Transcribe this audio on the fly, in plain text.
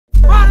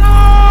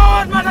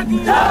After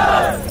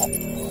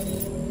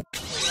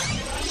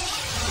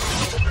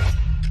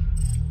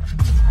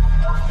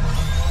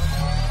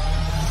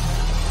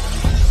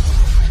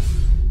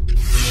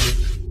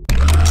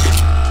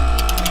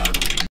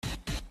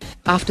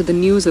the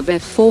news of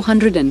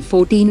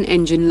F414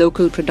 engine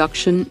local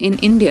production in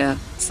India,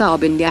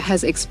 Saab India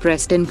has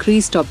expressed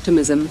increased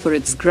optimism for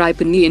its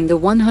Gripen-E in the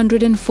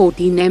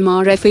 114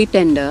 MRFA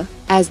tender,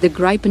 as the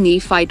Gripen-E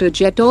fighter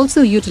jet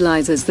also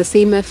utilizes the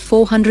same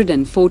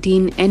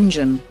F414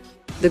 engine.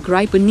 The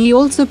Gripen-E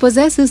also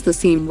possesses the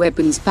same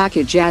weapons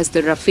package as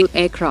the Rafale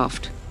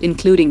aircraft,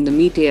 including the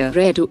Meteor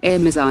air-to-air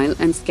missile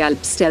and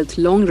Scalp stealth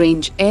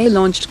long-range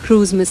air-launched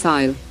cruise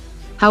missile.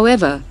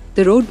 However,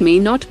 the road may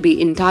not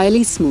be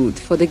entirely smooth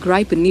for the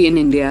Gripen-E in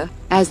India,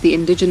 as the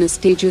indigenous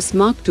Tejas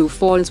Mark II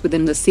falls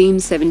within the same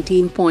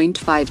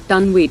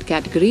 17.5-ton weight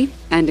category,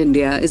 and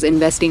India is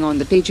investing on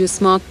the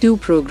Tejas Mark II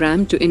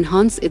program to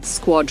enhance its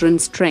squadron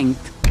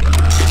strength.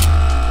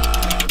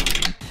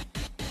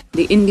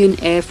 The Indian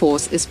Air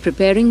Force is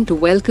preparing to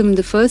welcome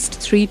the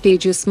first 3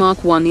 Tejas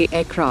Mark I-A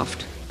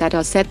aircraft that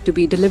are set to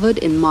be delivered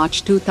in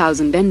March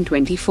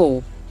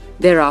 2024.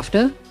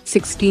 Thereafter,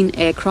 16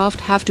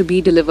 aircraft have to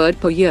be delivered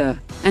per year,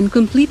 and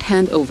complete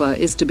handover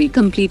is to be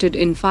completed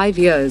in 5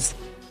 years.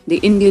 The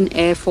Indian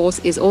Air Force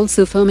is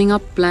also firming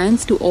up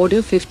plans to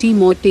order 50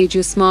 more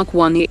Tejas Mark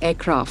I-A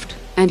aircraft,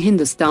 and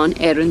Hindustan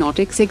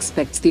Aeronautics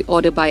expects the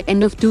order by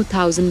end of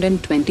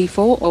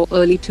 2024 or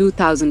early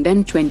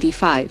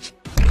 2025.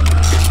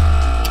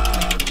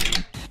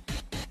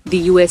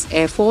 The US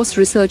Air Force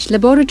Research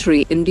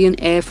Laboratory, Indian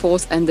Air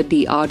Force and the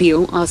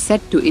DRDO are set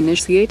to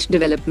initiate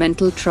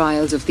developmental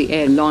trials of the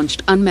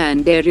air-launched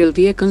unmanned aerial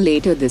vehicle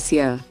later this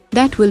year,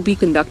 that will be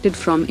conducted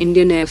from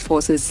Indian Air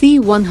Force's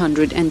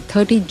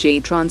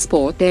C-130J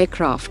transport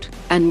aircraft,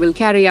 and will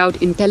carry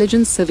out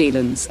intelligence,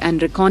 surveillance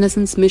and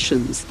reconnaissance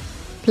missions.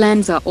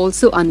 Plans are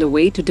also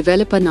underway to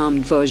develop an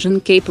armed version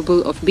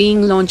capable of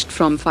being launched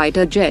from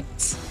fighter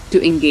jets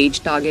to engage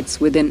targets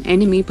within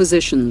enemy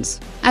positions,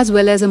 as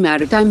well as a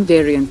maritime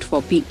variant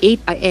for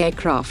P-8I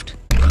aircraft.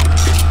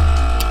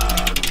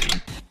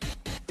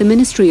 The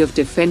Ministry of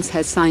Defence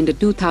has signed a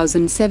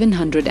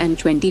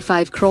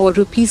 2,725 crore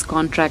rupees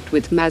contract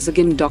with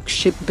Mazagon Dock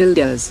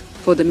Shipbuilders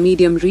for the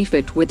Medium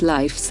Refit with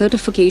life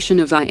certification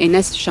of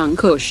INS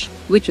Shankush,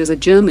 which is a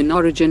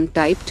German-origin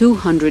Type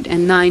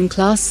 209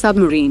 class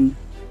submarine.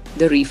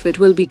 The refit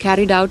will be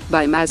carried out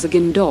by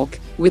Mazagon Dock,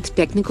 with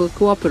technical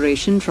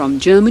cooperation from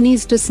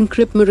Germany's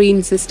ThyssenKrupp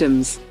Marine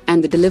Systems,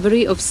 and the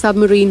delivery of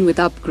submarine with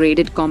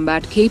upgraded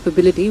combat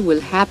capability will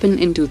happen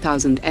in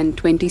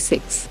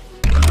 2026.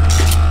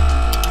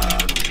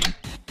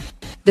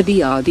 The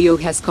DRDO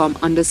has come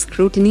under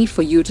scrutiny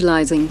for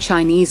utilizing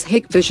Chinese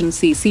Hikvision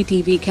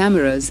CCTV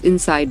cameras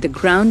inside the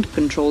ground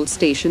control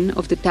station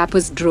of the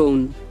Tapas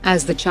drone,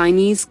 as the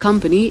Chinese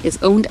company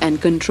is owned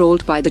and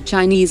controlled by the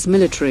Chinese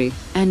military,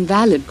 and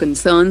valid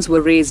concerns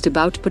were raised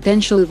about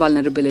potential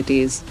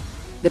vulnerabilities.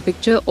 The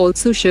picture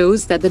also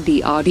shows that the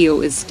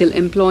DRDO is still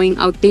employing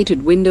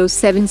outdated Windows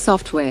 7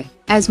 software,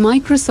 as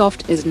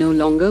Microsoft is no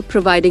longer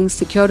providing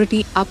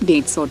security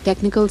updates or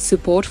technical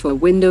support for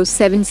Windows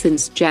 7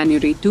 since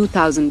January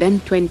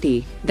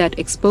 2020, that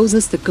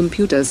exposes the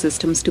computer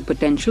systems to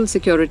potential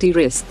security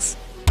risks.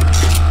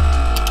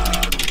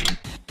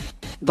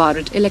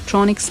 Bharat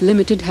Electronics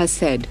Limited has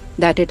said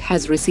that it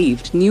has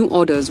received new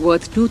orders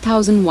worth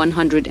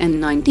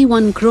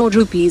 2,191 crore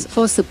rupees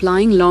for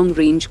supplying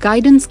long-range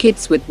guidance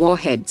kits with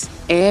warheads,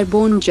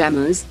 airborne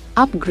jammers,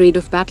 upgrade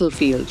of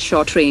battlefield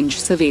short-range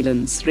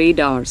surveillance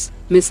radars,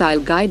 missile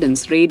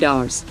guidance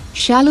radars,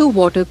 shallow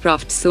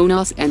watercraft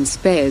sonars and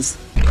spares.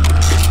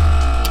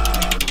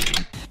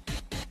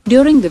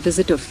 During the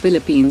visit of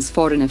Philippines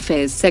Foreign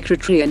Affairs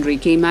Secretary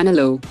Enrique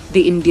Manalo,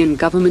 the Indian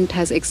government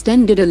has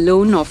extended a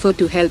loan offer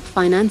to help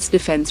finance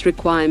defense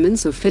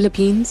requirements of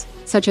Philippines,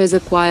 such as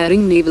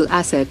acquiring naval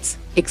assets,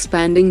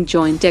 expanding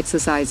joint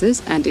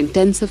exercises and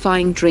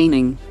intensifying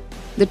training.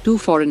 The two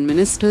foreign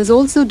ministers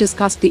also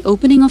discussed the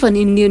opening of an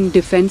Indian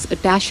defense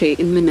attaché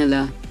in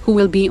Manila, who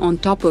will be on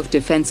top of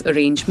defense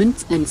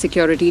arrangements and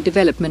security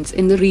developments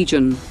in the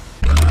region.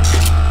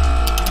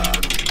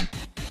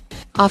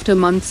 After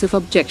months of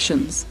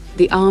objections,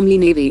 the Army,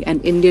 Navy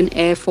and Indian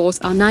Air Force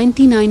are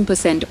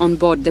 99% on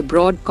board the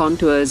broad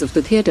contours of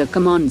the theatre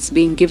commands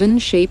being given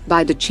shape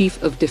by the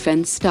Chief of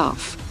Defence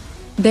Staff.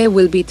 There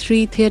will be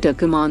 3 theatre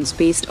commands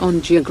based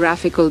on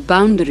geographical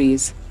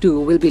boundaries, 2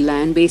 will be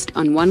land-based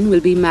and 1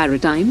 will be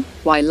maritime,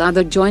 while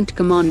other joint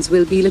commands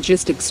will be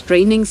logistics,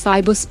 training,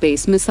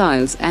 cyberspace,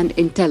 missiles and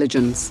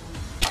intelligence.